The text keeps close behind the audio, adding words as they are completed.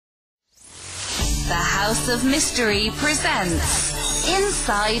House of Mystery presents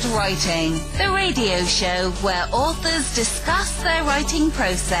Inside Writing, the radio show where authors discuss their writing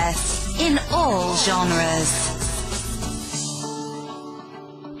process in all genres.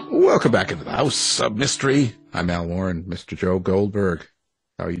 Welcome back into the House of Mystery. I'm Al Warren, Mr. Joe Goldberg.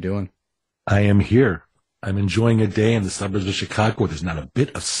 How are you doing? I am here. I'm enjoying a day in the suburbs of Chicago where there's not a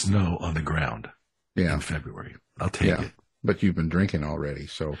bit of snow on the ground in February. I'll take it. But you've been drinking already,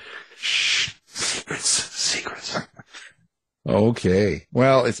 so... Shh. Secrets. Okay.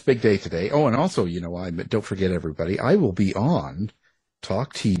 Well, it's a big day today. Oh, and also, don't forget, everybody, I will be on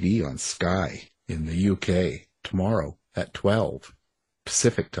Talk TV on Sky in the UK tomorrow at 12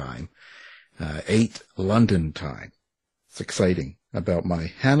 Pacific time, 8 London time. It's exciting about my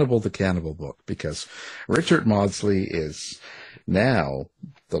Hannibal the Cannibal book because Richard Maudsley is now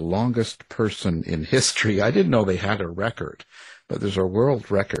the longest person in history. I didn't know they had a record, but there's a world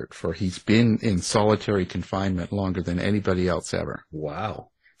record for he's been in solitary confinement longer than anybody else ever.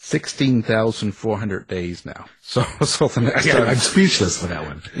 Wow. 16,400 days now. So the next time, I'm speechless for that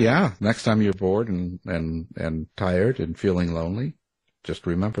one. Yeah. Next time you're bored and tired and feeling lonely, just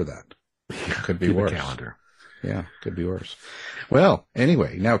remember that. It could be worse. Calendar. Yeah, could be worse. Well,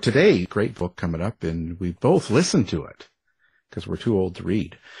 anyway, now today, great book coming up, and we both listened to it because we're too old to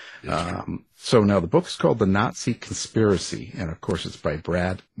read. So now the book is called The Nazi Conspiracy, and of course it's by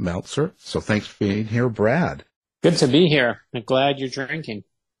Brad Meltzer. So thanks for being here, Brad. Good to be here. I'm glad you're drinking.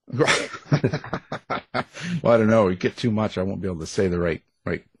 Well, I don't know. You get too much, I won't be able to say the right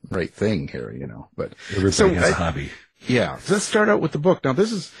thing here, But everybody has a hobby. Yeah. So let's start out with the book. Now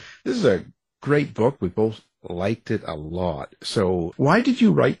this is a great book. We both liked it a lot. So why did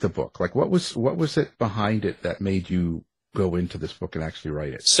you write the book? Like what was it behind it that made you go into this book and actually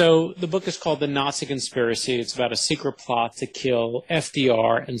write it? So the book is called The Nazi Conspiracy. It's about a secret plot to kill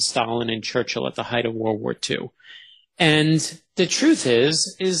FDR and Stalin and Churchill at the height of World War II. And the truth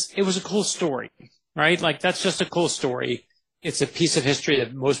is it was a cool story, right? Like that's just a cool story. It's a piece of history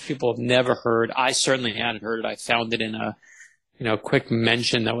that most people have never heard. I certainly hadn't heard it. I found it in a quick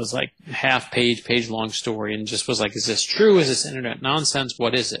mention that was like page long story and just was like, is this true? Is this internet nonsense?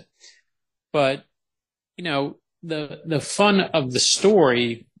 What is it? But, the fun of the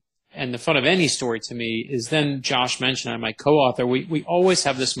story and the fun of any story to me is then Josh mentioned, I'm my co-author, we always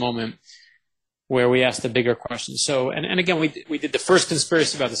have this moment where we ask the bigger questions. So, and again, we did the first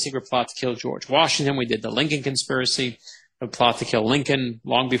conspiracy about the secret plot to kill George Washington. We did the Lincoln conspiracy, the plot to kill Lincoln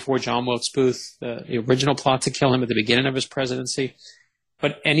long before John Wilkes Booth, the original plot to kill him at the beginning of his presidency.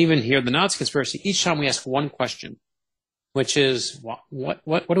 And even here, the Nazi conspiracy, each time we ask one question, which is, what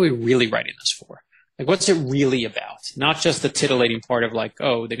are we really writing this for? Like, what's it really about? Not just the titillating part of like,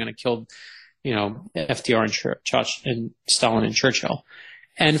 oh, they're going to kill, FDR and Stalin and Churchill.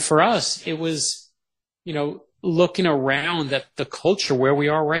 And for us, it was, looking around at the culture where we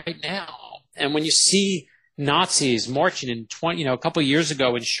are right now. And when you see Nazis marching in a couple of years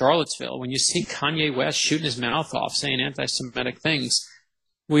ago in Charlottesville, when you see Kanye West shooting his mouth off, saying anti-Semitic things,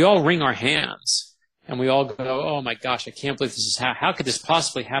 we all wring our hands and we all go, oh my gosh, I can't believe this is how could this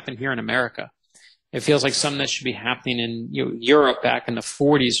possibly happen here in America? It feels like something that should be happening in Europe back in the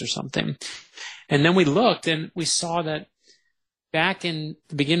 40s or something. And then we looked and we saw that back in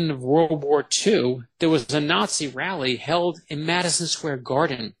the beginning of World War II, there was a Nazi rally held in Madison Square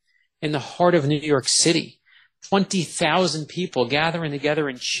Garden in the heart of New York City. 20,000 people gathering together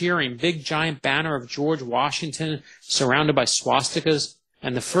and cheering, big giant banner of George Washington surrounded by swastikas.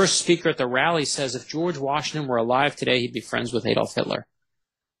 And the first speaker at the rally says if George Washington were alive today, he'd be friends with Adolf Hitler.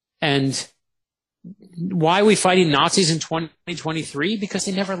 And why are we fighting Nazis in 2023? Because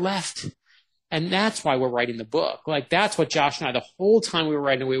they never left. And that's why we're writing the book. Like, that's what Josh and I, the whole time we were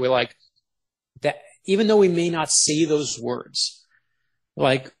writing, we were like, that even though we may not say those words,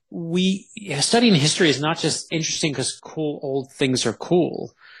 like, studying history is not just interesting because cool old things are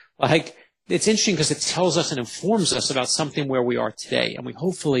cool. Like, it's interesting because it tells us and informs us about something where we are today, and we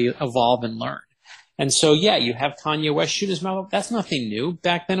hopefully evolve and learn. And so, yeah, you have Kanye West shoot his mouth. That's nothing new.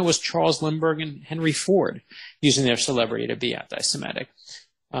 Back then it was Charles Lindbergh and Henry Ford using their celebrity to be anti-Semitic.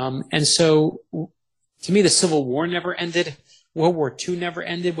 And so, to me, the Civil War never ended. World War II never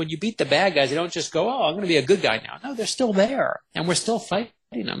ended. When you beat the bad guys, you don't just go, oh, I'm going to be a good guy now. No, they're still there, and we're still fighting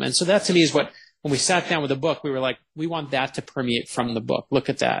them. And so that, to me, is what, when we sat down with the book, we were like, we want that to permeate from the book. Look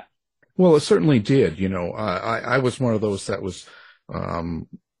at that. Well, it certainly did. I was one of those that was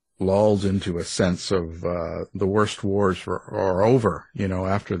lulled into a sense of the worst wars are over,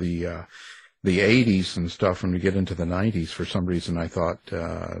 after the 80s and stuff. When we get into the 90s, for some reason, I thought,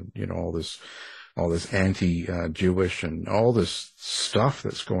 all this anti-Jewish and all this stuff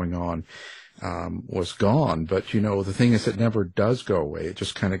that's going on was gone. But, you know, the thing is, it never does go away. It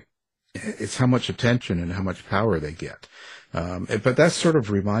just kind of, it's how much attention and how much power they get. But that sort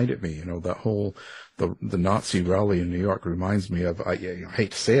of reminded me, you know, that whole, the Nazi rally in New York reminds me of, I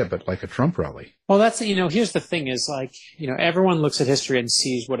hate to say it, but like a Trump rally. Well, that's, you know, here's the thing is like, you know, everyone looks at history and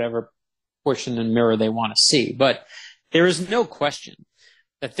sees whatever portion and mirror they want to see. But there is no question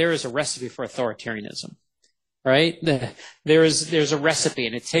that there is a recipe for authoritarianism, right? There's a recipe,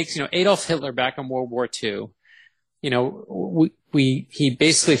 and it takes, you know, Adolf Hitler back in World War II, you know, he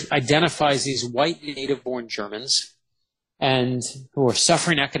basically identifies these white native-born Germans and who are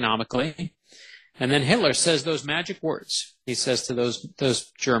suffering economically. And then Hitler says those magic words. He says to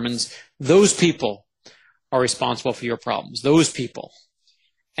those Germans, those people are responsible for your problems. Those people.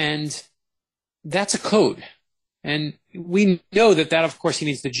 And that's a code. And we know that, of course, he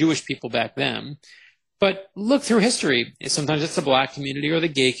means the Jewish people back then. But look through history. Sometimes it's the black community or the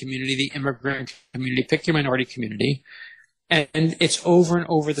gay community, the immigrant community, pick your minority community. And it's over and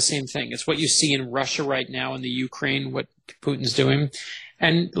over the same thing. It's what you see in Russia right now, in the Ukraine, what Putin's doing.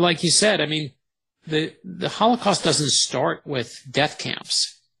 And like you said, I mean, the Holocaust doesn't start with death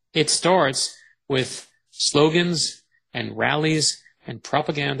camps. It starts with slogans and rallies and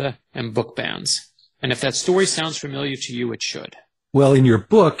propaganda and book bans. And if that story sounds familiar to you, it should. Well, in your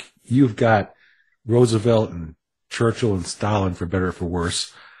book, you've got Roosevelt and Churchill and Stalin, for better or for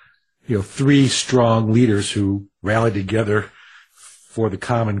worse, you know, three strong leaders who rallied together for the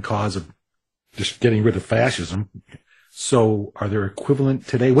common cause of just getting rid of fascism. So are there equivalent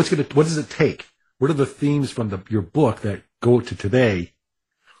today? What does it take? What are the themes from your book that go to today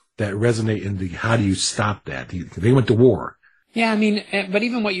that resonate in the, how do you stop that? They went to war. Yeah, I mean, but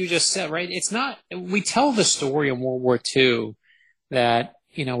even what you just said, right? It's not, we tell the story in World War II that,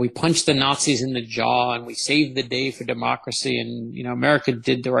 you know, we punched the Nazis in the jaw and we saved the day for democracy, and, you know, America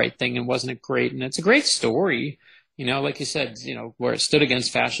did the right thing, and wasn't it great? And it's a great story, you know, like you said, you know, where it stood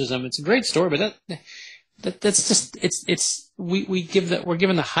against fascism. It's a great story, but that's just, we're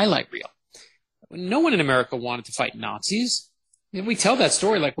given the highlight reel. No one in America wanted to fight Nazis. And we tell that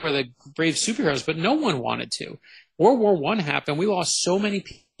story like we're the brave superheroes, but no one wanted to. World War I happened. We lost so many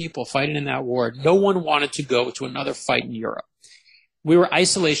people fighting in that war. No one wanted to go to another fight in Europe. We were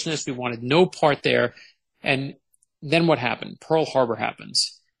isolationists. We wanted no part there. And then what happened? Pearl Harbor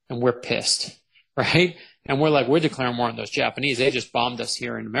happens, and we're pissed, right? And we're like, we're declaring war on those Japanese. They just bombed us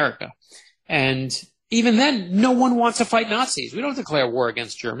here in America. And even then, no one wants to fight Nazis. We don't declare war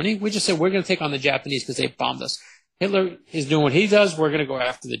against Germany. We just said we're going to take on the Japanese because they bombed us. Hitler is doing what he does. We're going to go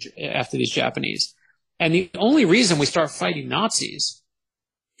after these Japanese. And the only reason we start fighting Nazis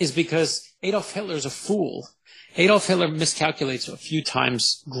is because Adolf Hitler is a fool. Adolf Hitler miscalculates a few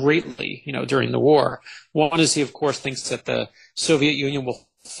times greatly, you know, during the war. One is he, of course, thinks that the Soviet Union will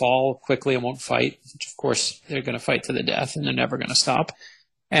fall quickly and won't fight, which, of course, they're going to fight to the death and they're never going to stop.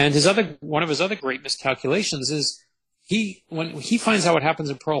 And one of his other great miscalculations is when he finds out what happens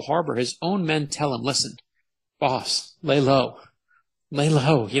in Pearl Harbor, his own men tell him, listen, boss, lay low. Lay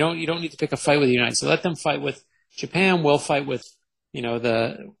low. You don't need to pick a fight with the United States. Let them fight with Japan. We'll fight with, you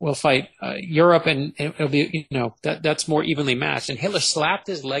know, we'll fight Europe, and it'll be, you know, that's more evenly matched. And Hitler slapped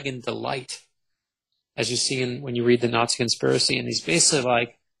his leg in delight, as you see when you read the Nazi Conspiracy, and he's basically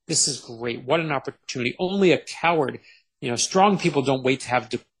like, this is great. What an opportunity. Only a coward, you know, strong people don't wait to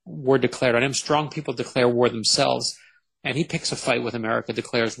have war declared on him. Strong people declare war themselves. And he picks a fight with America,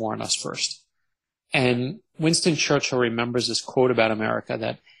 declares war on us first. And Winston Churchill remembers this quote about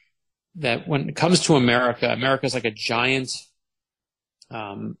America, that when it comes to America, America is like a giant,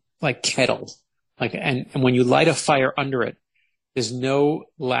 like kettle. And when you light a fire under it, there's no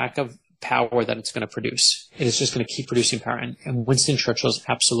lack of power that it's going to produce. It is just going to keep producing power. And Winston Churchill is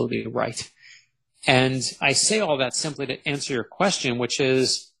absolutely right. And I say all that simply to answer your question, which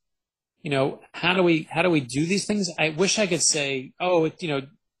is, you know, how do we do these things? I wish I could say, you know,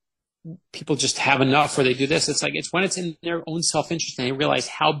 people just have enough or they do this. It's like, it's when it's in their own self-interest and they realize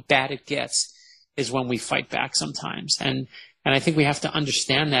how bad it gets is when we fight back sometimes. And I think we have to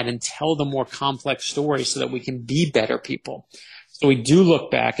understand that and tell the more complex stories so that we can be better people. So we do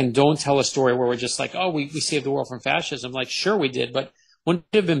look back and don't tell a story where we're just like, oh, we saved the world from fascism. Like, sure we did, but wouldn't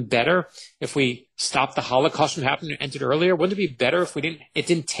it have been better if we stopped the Holocaust from happening and ended earlier? Wouldn't it be better if it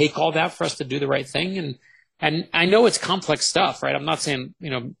didn't take all that for us to do the right thing? And I know it's complex stuff, right? I'm not saying, you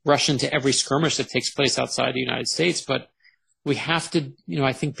know, rush into every skirmish that takes place outside the United States, but we have to, you know,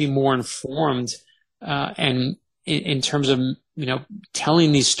 I think be more informed, and in terms of, you know,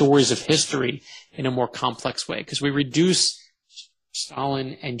 telling these stories of history in a more complex way, because we reduce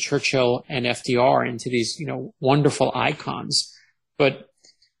Stalin and Churchill and FDR into these, you know, wonderful icons. But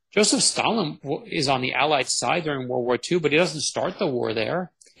Joseph Stalin is on the Allied side during World War II, but he doesn't start the war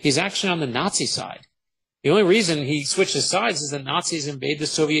there. He's actually on the Nazi side. The only reason he switches sides is the Nazis invade the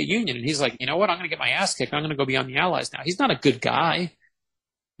Soviet Union. And he's like, you know what? I'm going to get my ass kicked. I'm going to go be on the Allies now. He's not a good guy.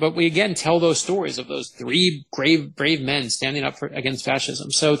 But we again tell those stories of those three brave men standing up against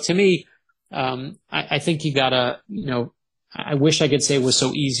fascism. So to me, I think you gotta, I wish I could say it was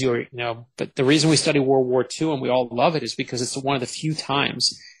so easy but the reason we study World War II and we all love it is because it's one of the few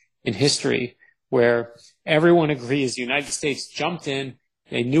times in history where everyone agrees the United States jumped in,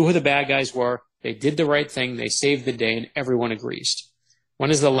 they knew who the bad guys were, they did the right thing, they saved the day, and everyone agrees.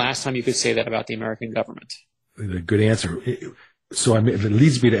 When is the last time you could say that about the American government? A good answer. So it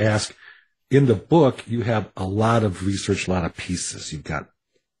leads me to ask, in the book, you have a lot of research, a lot of pieces. You've got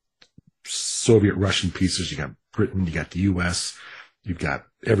Soviet Russian pieces, you got Britain, you got the U.S., you've got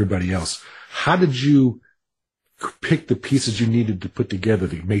everybody else. How did you pick the pieces you needed to put together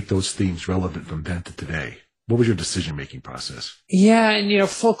to make those themes relevant from then to today? What was your decision-making process? Yeah, and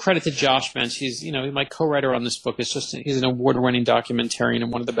full credit to Josh Bench. He's my co-writer on this book. He's an award-winning documentarian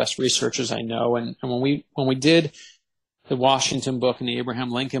and one of the best researchers I know. And when we did the Washington book and the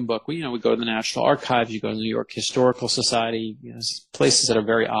Abraham Lincoln book, we go to the National Archives, you go to the New York Historical Society, places that are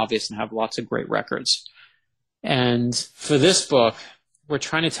very obvious and have lots of great records. And for this book, we're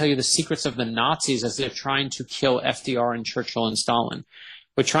trying to tell you the secrets of the Nazis as they're trying to kill FDR and Churchill and Stalin.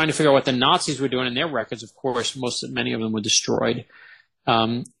 We're trying to figure out what the Nazis were doing in their records. Of course, many of them were destroyed.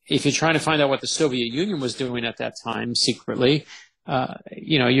 If you're trying to find out what the Soviet Union was doing at that time secretly,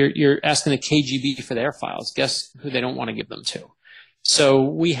 you're asking the KGB for their files. Guess who they don't want to give them to? So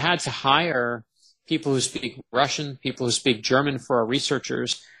we had to hire people who speak Russian, people who speak German for our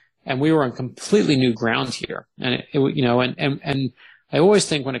researchers, and we were on completely new ground here. And and I always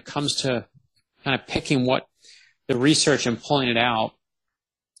think when it comes to kind of picking what the research and pulling it out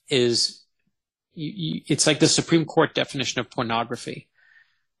is, it's like the Supreme Court definition of pornography,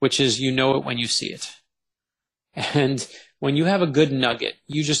 which is you know it when you see it. And when you have a good nugget,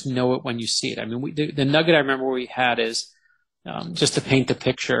 you just know it when you see it. I mean, the nugget I remember we had is, just to paint the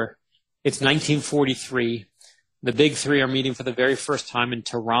picture, it's 1943. The big three are meeting for the very first time in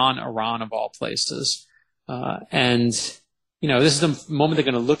Tehran, Iran, of all places. This is the moment they're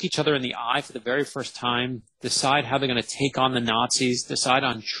going to look each other in the eye for the very first time, decide how they're going to take on the Nazis, decide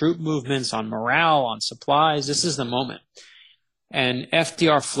on troop movements, on morale, on supplies. This is the moment. And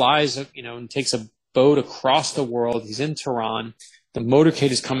FDR flies, and takes a boat across the world. He's in Tehran. The motorcade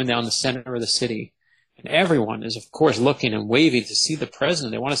is coming down the center of the city. And everyone is, of course, looking and waving to see the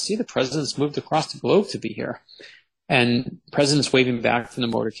president. They want to see the president's moved across the globe to be here. And the president's waving back from the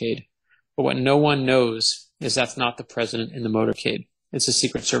motorcade. But what no one knows is that's not the president in the motorcade. It's a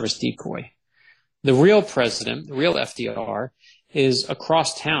Secret Service decoy. The real president, the real FDR, is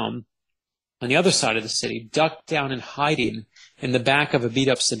across town on the other side of the city, ducked down and hiding in the back of a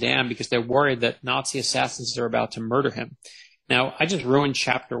beat-up sedan because they're worried that Nazi assassins are about to murder him. Now, I just ruined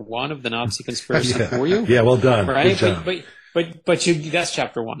chapter 1 of the Nazi conspiracy for you. Yeah, well done. Right? But that's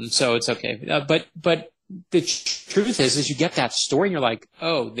chapter 1, so it's okay. But the truth is you get that story and you're like,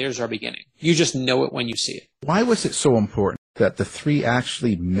 oh, there's our beginning. You just know it when you see it. Why was it so important that the three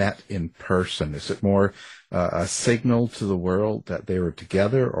actually met in person? Is it more a signal to the world that they were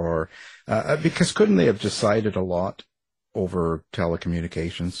together, or because couldn't they have decided a lot over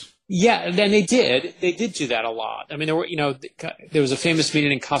telecommunications? Yeah, and they did. They did do that a lot. I mean, there was a famous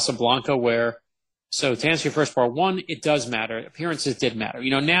meeting in Casablanca where, so to answer your first part, one, it does matter. Appearances did matter.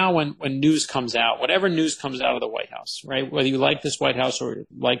 Now when news comes out, whatever news comes out of the White House, right? Whether you like this White House or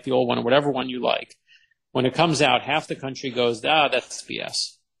like the old one or whatever one you like, when it comes out, half the country goes, that's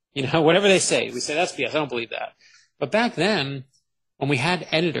BS. Whatever they say, we say, that's BS. I don't believe that. But back then, when we had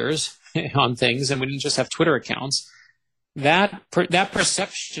editors on things and we didn't just have Twitter accounts, that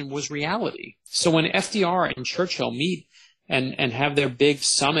perception was reality. So when FDR and Churchill meet and have their big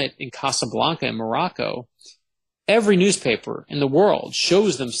summit in Casablanca in Morocco, every newspaper in the world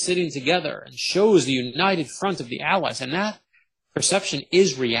shows them sitting together and shows the united front of the Allies. And that perception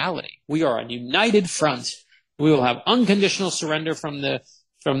is reality. We are a united front. We will have unconditional surrender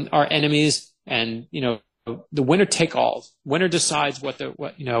from our enemies, and the winner take all. Winner decides what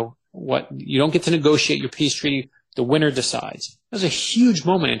you don't get to negotiate your peace treaty. The winner decides. That was a huge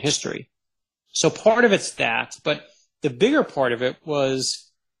moment in history. So part of it's that, but the bigger part of it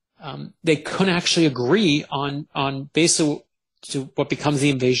was they couldn't actually agree on basically to what becomes the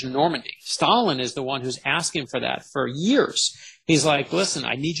invasion of Normandy. Stalin is the one who's asking for that for years. He's like, listen,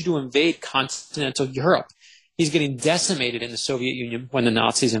 I need you to invade continental Europe. He's getting decimated in the Soviet Union when the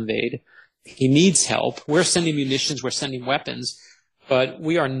Nazis invade. He needs help. We're sending munitions. We're sending weapons. but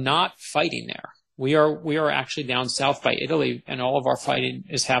we are not fighting there. We are actually down south by Italy, and all of our fighting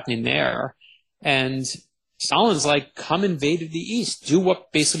is happening there. And Stalin's like, come invade the East, do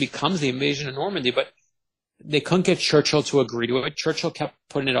what basically becomes the invasion of Normandy. But they couldn't get Churchill to agree to it. Churchill kept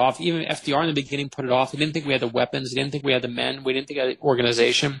putting it off. Even FDR in the beginning put it off. He didn't think we had the weapons. He didn't think we had the men. We didn't think we had the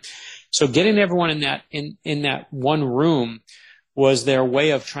organization. So getting everyone in that one room was their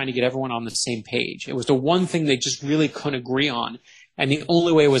way of trying to get everyone on the same page. It was the one thing they just really couldn't agree on. And the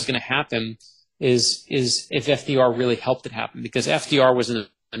only way it was going to happen is if FDR really helped it happen, because FDR was in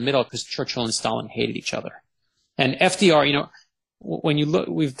the middle because Churchill and Stalin hated each other. And FDR, when you look,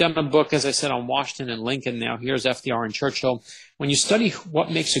 we've done a book, as I said, on Washington and Lincoln. Now here's FDR and Churchill. When you study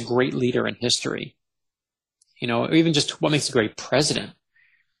what makes a great leader in history, or even just what makes a great president,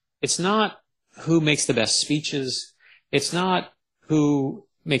 it's not who makes the best speeches. It's not who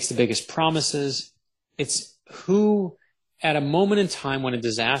makes the biggest promises. It's who, at a moment in time when a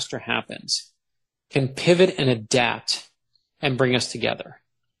disaster happens, can pivot and adapt and bring us together.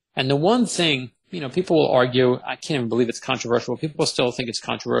 And the one thing, people will argue, I can't even believe it's controversial. People still think it's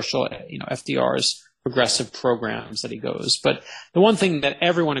controversial, FDR's progressive programs that he goes. But the one thing that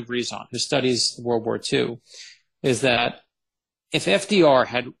everyone agrees on who studies World War II is that if FDR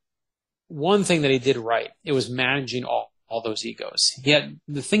had one thing that he did right, it was managing all those egos.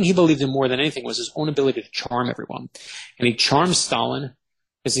 The thing he believed in more than anything was his own ability to charm everyone. And he charmed Stalin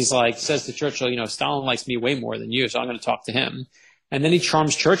because says to Churchill, Stalin likes me way more than you, so I'm going to talk to him. And then he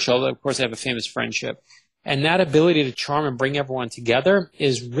charms Churchill. Of course, they have a famous friendship. And that ability to charm and bring everyone together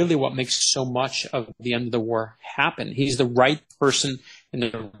is really what makes so much of the end of the war happen. He's the right person in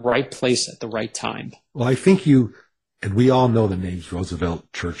the right place at the right time. Well, I think and we all know the names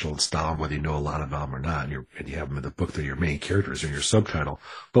Roosevelt, Churchill, and Stalin, whether you know a lot about them or not, and you have them in the book, they're your main characters in your subtitle.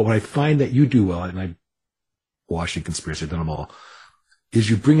 But what I find that you do well, and I Washington Conspiracy, I've done them all, is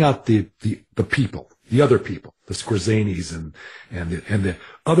you bring out the people, the other people, the Skorzenis and the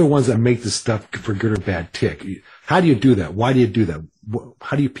other ones that make this stuff for good or bad tick. How do you do that? Why do you do that?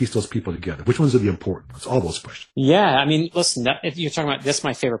 How do you piece those people together? Which ones are the important ones? All those questions. Yeah, listen, if you're talking about, that's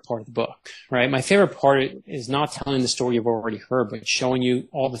my favorite part of the book, right? My favorite part is not telling the story you've already heard, but showing you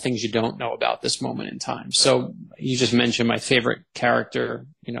all the things you don't know about this moment in time. So you just mentioned my favorite character,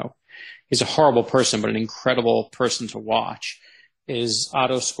 he's a horrible person, but an incredible person to watch, is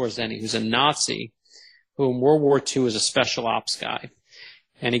Otto Skorzeny, who's a Nazi who in World War II is a special ops guy.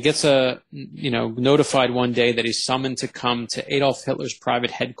 And he gets notified one day that he's summoned to come to Adolf Hitler's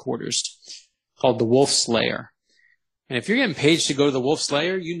private headquarters called the Wolf Slayer. And if you're getting paid to go to the Wolf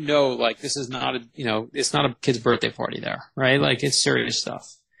Slayer, this is not it's not a kid's birthday party there, right? It's serious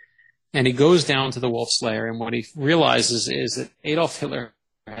stuff. And he goes down to the Wolf Slayer, and what he realizes is that Adolf Hitler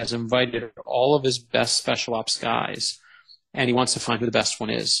has invited all of his best special ops guys, and he wants to find who the best one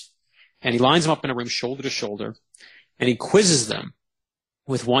is. And he lines them up in a room shoulder to shoulder, and he quizzes them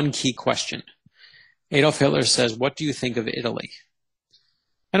with one key question. Adolf Hitler says, "What do you think of Italy?"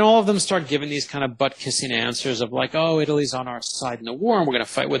 And all of them start giving these kind of butt-kissing answers of oh, Italy's on our side in the war, and we're going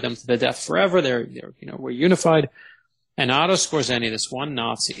to fight with them to the death forever. We're unified. And Otto Skorzeny, this one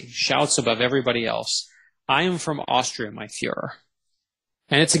Nazi, shouts above everybody else, "I am from Austria, my Führer."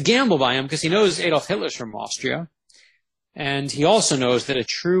 And it's a gamble by him because he knows Adolf Hitler's from Austria. And he also knows that a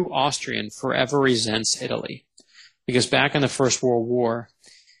true Austrian forever resents Italy. Because back in the First World War,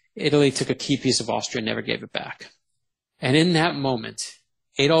 Italy took a key piece of Austria and never gave it back. And in that moment,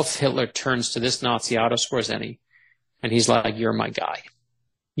 Adolf Hitler turns to this Nazi, Otto Skorzeny, and he's like, "You're my guy.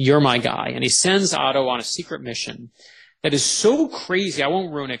 You're my guy." And he sends Otto on a secret mission that is so crazy. I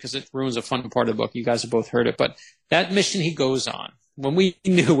won't ruin it because it ruins a fun part of the book. You guys have both heard it. But that mission he goes on, when we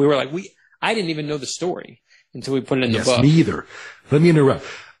knew, we were like, I didn't even know the story until we put it in the book. Yes, me either. Let me interrupt.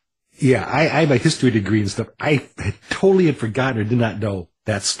 Yeah, I have a history degree and stuff. I totally had forgotten or did not know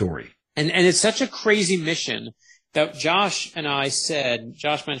that story. And it's such a crazy mission that Josh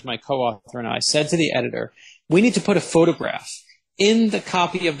mentioned, my co-author, and I said to the editor, we need to put a photograph in the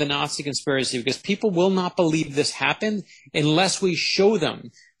copy of the Nazi Conspiracy because people will not believe this happened unless we show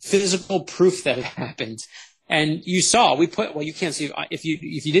them physical proof that it happened. And you saw, you can't see if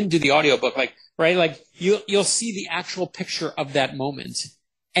you didn't do the audiobook, right? You'll see the actual picture of that moment.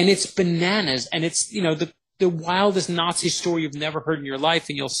 And it's bananas. And it's, the wildest Nazi story you've never heard in your life.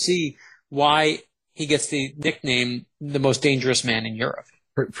 And you'll see why he gets the nickname, the most dangerous man in Europe.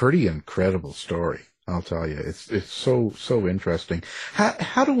 Pretty incredible story, I'll tell you. It's so interesting.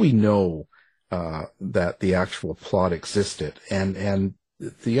 How do we know, that the actual plot existed? And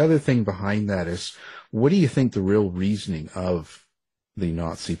the other thing behind that is, what do you think the real reasoning of the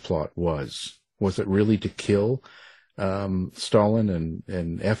Nazi plot was? Was it really to kill Stalin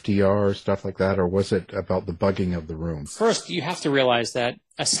and FDR, stuff like that, or was it about the bugging of the room? First, you have to realize that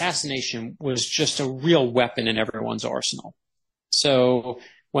assassination was just a real weapon in everyone's arsenal. So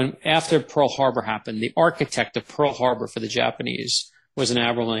after Pearl Harbor happened, the architect of Pearl Harbor for the Japanese was an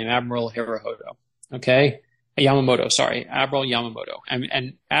admiral named Admiral Hirohito. Okay? Admiral Yamamoto.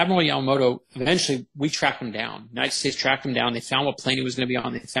 And Admiral Yamamoto, eventually we tracked him down. The United States tracked him down. They found what plane he was going to be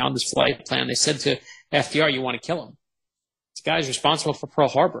on. They found his flight plan. They said to FDR, you want to kill him. This guy's responsible for Pearl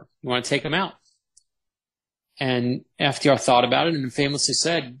Harbor. You want to take him out? And FDR thought about it and famously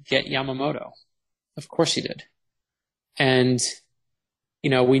said, get Yamamoto. Of course he did. And,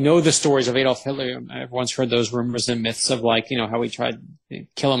 we know the stories of Adolf Hitler. Everyone's heard those rumors and myths of how he tried to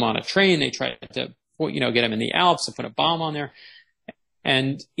kill him on a train. They tried to, get him in the Alps and put a bomb on there.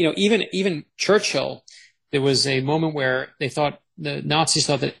 And, even Churchill, there was a moment where the Nazis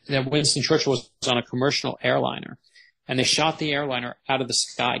thought that Winston Churchill was on a commercial airliner. And they shot the airliner out of the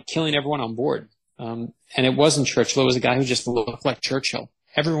sky, killing everyone on board. And it wasn't Churchill. It was a guy who just looked like Churchill.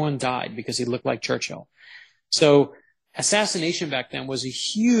 Everyone died because he looked like Churchill. So assassination back then was a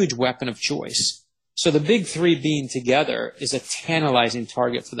huge weapon of choice. So the big three being together is a tantalizing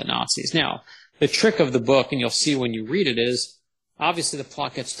target for the Nazis. Now, the trick of the book, and you'll see when you read it, is obviously the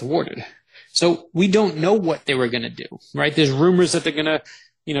plot gets thwarted. So we don't know what they were going to do, right? There's rumors that they're going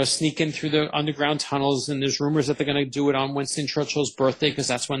to sneak in through the underground tunnels, and there's rumors that they're going to do it on Winston Churchill's birthday because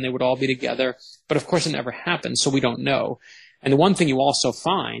that's when they would all be together. But of course it never happened, so we don't know. And the one thing you also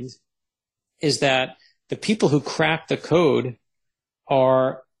find is that the people who cracked the code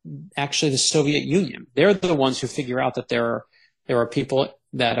are actually the Soviet Union. They're the ones who figure out that there are people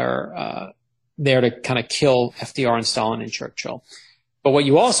that are there to kind of kill FDR and Stalin and Churchill. But what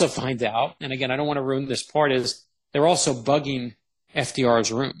you also find out, and again, I don't want to ruin this part, is they're also bugging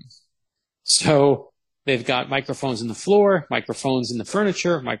FDR's room. So they've got microphones in the floor, microphones in the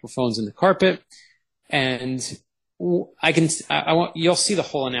furniture, microphones in the carpet, and you'll see the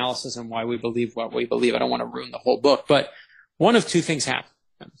whole analysis on why we believe what we believe. I don't want to ruin the whole book, but one of two things happen.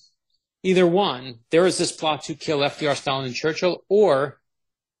 Either one, there is this plot to kill FDR, Stalin, and Churchill, or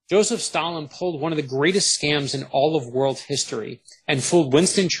Joseph Stalin pulled one of the greatest scams in all of world history and fooled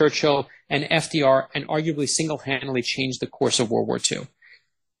Winston Churchill and FDR and arguably single-handedly changed the course of World War II.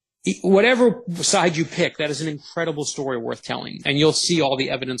 Whatever side you pick, that is an incredible story worth telling. And you'll see all the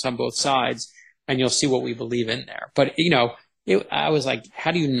evidence on both sides, and you'll see what we believe in there. But, I was like,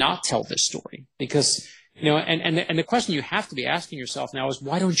 how do you not tell this story? Because, and the question you have to be asking yourself now is,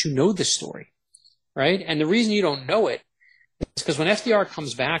 why don't you know this story? Right? And the reason you don't know it is because when FDR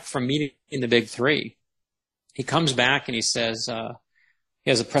comes back from meeting the big three, he comes back and he says, he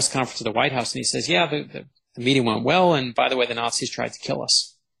has a press conference at the White House, and he says, yeah, the meeting went well, and by the way, the Nazis tried to kill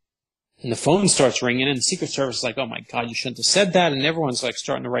us. And the phone starts ringing, and the Secret Service is like, oh my God, you shouldn't have said that, and everyone's like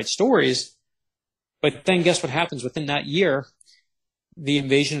starting to write stories. But then guess what happens? Within that year, the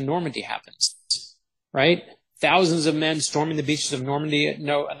invasion of Normandy happens, right? Thousands of men storming the beaches of Normandy,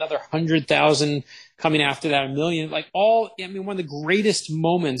 another 100,000 coming after that, 1 million, one of the greatest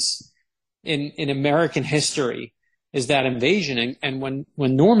moments in American history is that invasion. And when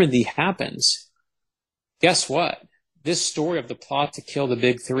Normandy happens, guess what? This story of the plot to kill the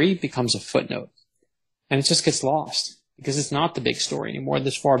big three becomes a footnote. And it just gets lost because it's not the big story anymore.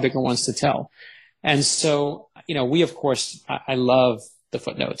 There's far bigger ones to tell. And so, we, of course, I love the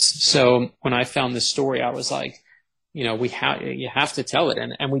footnotes. So when I found this story, I was like, you have to tell it.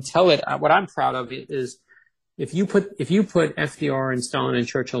 And we tell it. What I'm proud of is if you put FDR and Stalin and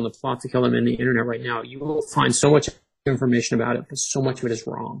Churchill in the plot to kill them in the internet right now, you will find so much information about it, but so much of it is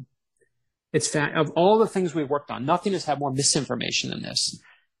wrong. It's of all the things we've worked on, nothing has had more misinformation than this.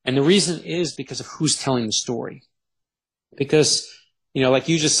 And the reason is because of who's telling the story. Because, like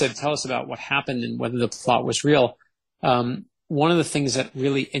you just said, tell us about what happened and whether the plot was real. One of the things that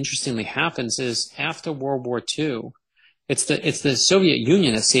really interestingly happens is after World War II, it's the Soviet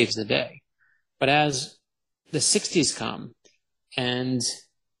Union that saves the day. But as the 60s come and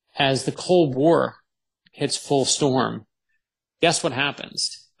as the Cold War hits full storm, guess what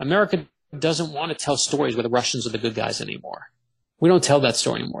happens? America doesn't want to tell stories where the Russians are the good guys anymore. We don't tell that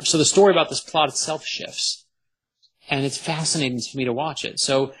story anymore. So the story about this plot itself shifts. And it's fascinating to me to watch it.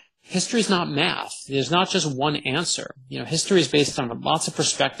 So history is not math. There's not just one answer. History is based on lots of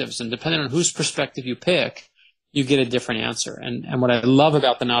perspectives, and depending on whose perspective you pick, you get a different answer. And what I love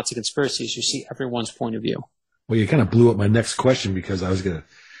about the Nazi conspiracy is you see everyone's point of view. Well, you kind of blew up my next question because I was going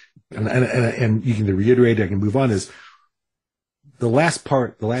to, and you can reiterate, I can move on, is the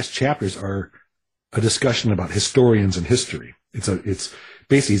last chapters are a discussion about historians and history. It's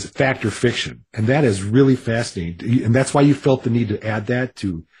basically it's fact or fiction. And that is really fascinating. And that's why you felt the need to add that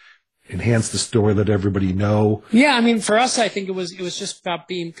to enhance the story, let everybody know. Yeah, I mean, for us, I think it was just about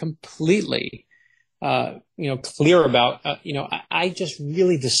being completely, clear about, I just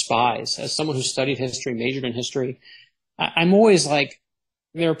really despise, as someone who studied history, majored in history, I'm always like,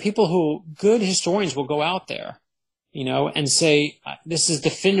 there are people who, good historians will go out there, and say, this is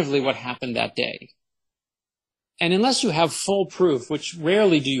definitively what happened that day. And unless you have full proof, which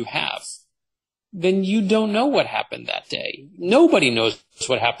rarely do you have, then you don't know what happened that day. Nobody knows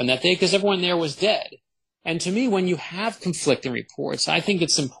what happened that day because everyone there was dead. And to me, when you have conflicting reports, I think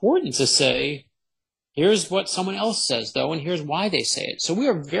it's important to say, here's what someone else says, though, and here's why they say it. So we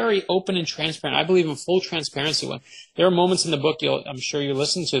are very open and transparent. I believe in full transparency. There are moments in the book I'm sure you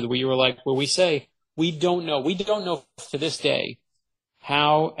listened to where you were like, where we say, we don't know. We don't know to this day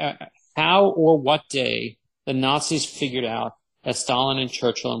how or what day the Nazis figured out that Stalin and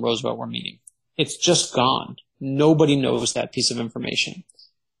Churchill and Roosevelt were meeting. It's just gone. Nobody knows that piece of information.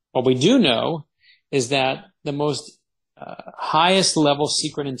 What we do know is that the most highest level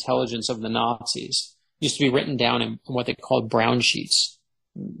secret intelligence of the Nazis used to be written down in what they called brown sheets,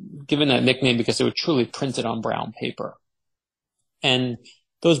 given that nickname because they were truly printed on brown paper. And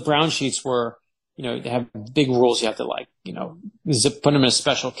those brown sheets were, they have big rules. You have to put them in a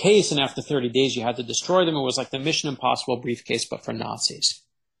special case, and after 30 days you had to destroy them. It was like the Mission Impossible briefcase, but for Nazis.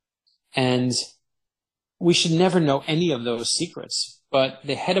 And we should never know any of those secrets. But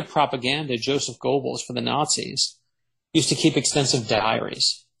the head of propaganda, Joseph Goebbels, for the Nazis, used to keep extensive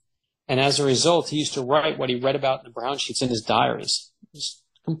diaries. And as a result, he used to write what he read about in the brown sheets in his diaries. It was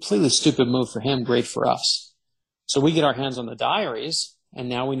a completely stupid move for him, great for us. So we get our hands on the diaries, and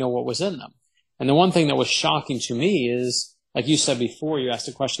now we know what was in them. And the one thing that was shocking to me is, like you said before, you asked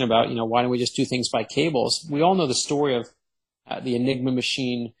a question about, why don't we just do things by cables? We all know the story of the Enigma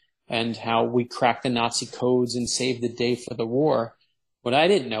machine and how we cracked the Nazi codes and saved the day for the war. What I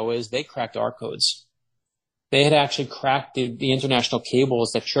didn't know is they cracked our codes. They had actually cracked the international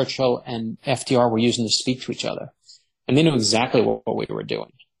cables that Churchill and FDR were using to speak to each other. And they knew exactly what we were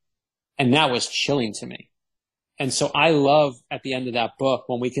doing. And that was chilling to me. And so I love at the end of that book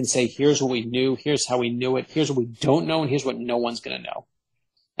when we can say, here's what we knew, here's how we knew it, here's what we don't know, and here's what no one's going to know.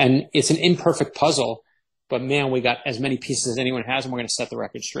 And it's an imperfect puzzle, but man, we got as many pieces as anyone has, and we're going to set the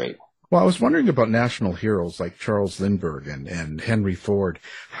record straight. Well, I was wondering about national heroes like Charles Lindbergh and Henry Ford.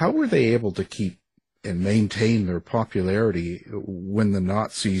 How were they able to keep and maintain their popularity when the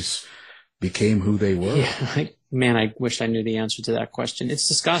Nazis became who they were? Yeah, I wish I knew the answer to that question. It's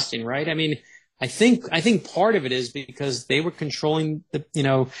disgusting, right? I mean, I think part of it is because they were controlling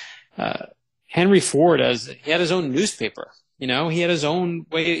Henry Ford he had his own newspaper. He had his own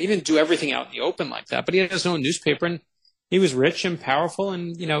way. He didn't do everything out in the open like that, but he had his own newspaper, and he was rich and powerful.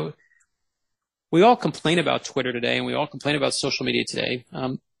 And we all complain about Twitter today, and we all complain about social media today.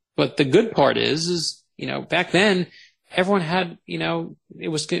 But the good part is back then everyone had, it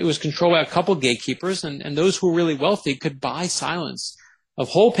was controlled by a couple gatekeepers, and those who were really wealthy could buy silence of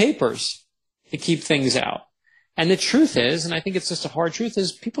whole papers to keep things out. And the truth is, and I think it's just a hard truth,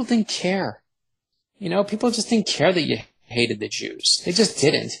 is people didn't care. People just didn't care that you hated the Jews. They just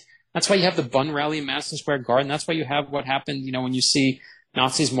didn't. That's why you have the Bun rally in Madison Square Garden. That's why you have what happened, when you see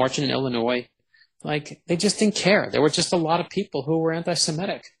Nazis marching in Illinois. Like, they just didn't care. There were just a lot of people who were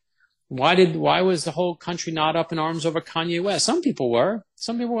anti-Semitic. Why was the whole country not up in arms over Kanye West? Some people were.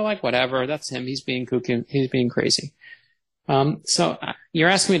 Some people were like, whatever, that's him. He's being kooky. He's being crazy. So you're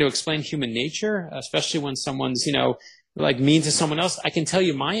asking me to explain human nature, especially when someone's, mean to someone else. I can tell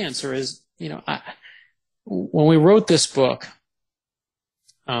you my answer is, when we wrote this book,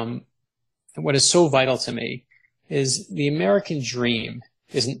 what is so vital to me is the American dream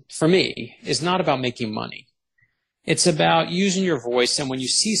for me, is not about making money. It's about using your voice, and when you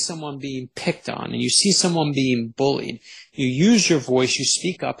see someone being picked on and you see someone being bullied, you use your voice, you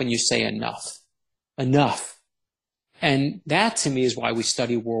speak up, and you say enough. Enough. And that, to me, is why we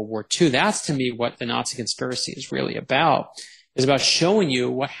study World War II. That's, to me, what the Nazi conspiracy is really about, is about showing you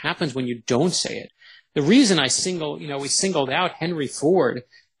what happens when you don't say it. The reason we singled out Henry Ford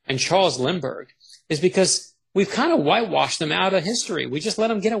and Charles Lindbergh is because we've kind of whitewashed them out of history. We just let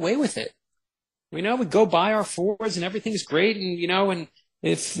them get away with it. We go buy our Fords and everything's great, and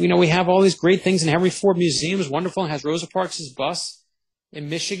if we have all these great things, and Henry Ford Museum is wonderful and has Rosa Parks' bus in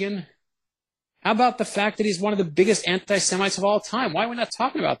Michigan. How about the fact that he's one of the biggest anti-Semites of all time? Why are we not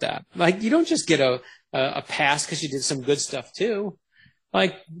talking about that? Like, you don't just get a pass because you did some good stuff too.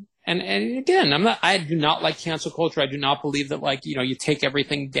 Like, and again, I do not like cancel culture. I do not believe that you take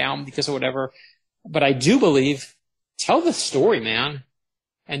everything down because of whatever. But I do believe, tell the story, man,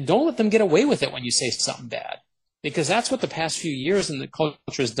 and don't let them get away with it when you say something bad. Because that's what the past few years in the culture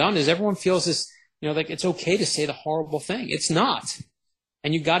has done, is everyone feels this, like it's okay to say the horrible thing. It's not.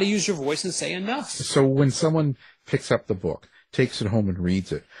 And you got to use your voice and say enough. So when someone picks up the book, takes it home and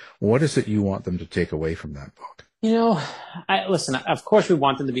reads it, what is it you want them to take away from that book? Listen, of course we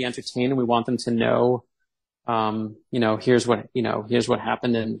want them to be entertained, and we want them to know, here's what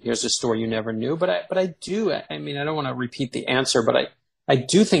happened, and here's a story you never knew. But I don't want to repeat the answer, but I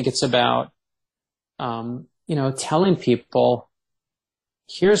do think it's about, telling people,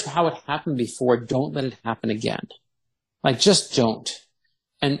 here's how it happened before. Don't let it happen again. Like, just don't.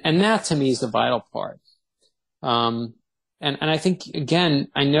 And that to me is the vital part. And I think, again,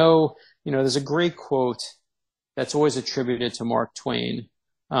 I know, there's a great quote that's always attributed to Mark Twain.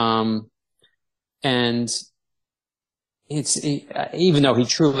 And even though he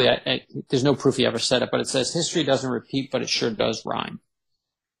truly, there's no proof he ever said it, but it says, history doesn't repeat, but it sure does rhyme.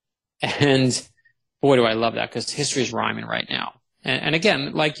 And boy, do I love that, because history is rhyming right now. And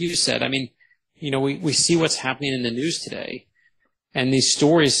again, like you said, we see what's happening in the news today, and these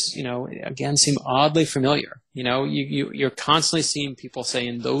stories, again, seem oddly familiar. You're constantly seeing people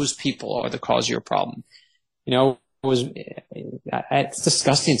saying those people are the cause of your problem. It's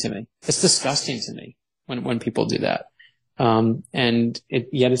disgusting to me. It's disgusting to me when people do that.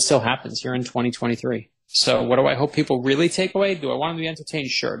 Yet it still happens here in 2023. So what do I hope people really take away? Do I want them to be entertained?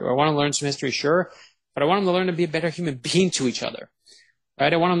 Sure. Do I want to learn some history? Sure. But I want them to learn to be a better human being to each other.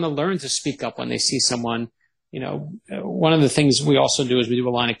 Right? I want them to learn to speak up when they see someone. One of the things we also do is we do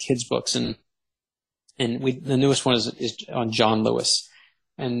a line of kids books, and the newest one is on John Lewis.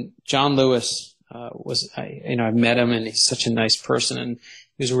 And John Lewis I've met him, and he's such a nice person, and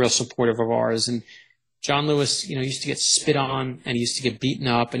he was a real supportive of ours. And John Lewis, used to get spit on, and he used to get beaten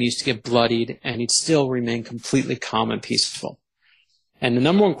up, and he used to get bloodied, and he'd still remain completely calm and peaceful. And the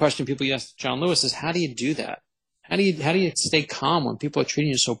number one question people ask John Lewis is, how do you do that? How do you stay calm when people are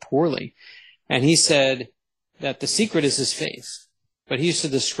treating you so poorly? And he said that the secret is his faith. But he used to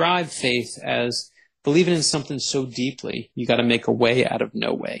describe faith as believing in something so deeply, you got to make a way out of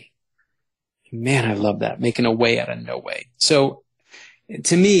no way. Man, I love that, making a way out of no way. So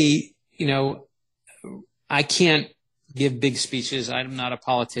to me, I can't give big speeches. I'm not a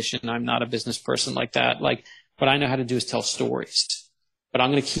politician. I'm not a business person like that. What I know how to do is tell stories. But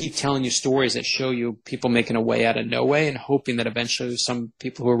I'm going to keep telling you stories that show you people making a way out of no way, and hoping that eventually some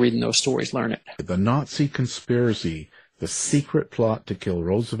people who are reading those stories learn it. The Nazi Conspiracy, The Secret Plot to Kill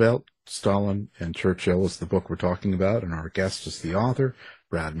Roosevelt, Stalin, and Churchill is the book we're talking about, and our guest is the author,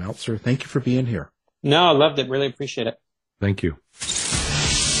 Brad Meltzer. Thank you for being here. No, I loved it. Really appreciate it. Thank you.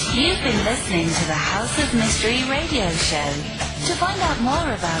 You've been listening to the House of Mystery radio show. To find out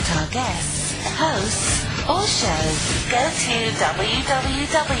more about our guests, hosts, or shows, go to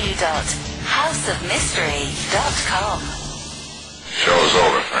www.houseofmystery.com. Show's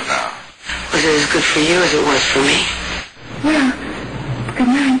over for now. Was it as good for you as it was for me? Well, good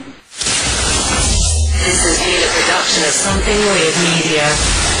night. This has been a production of Something Weird Media.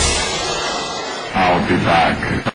 I'll be back.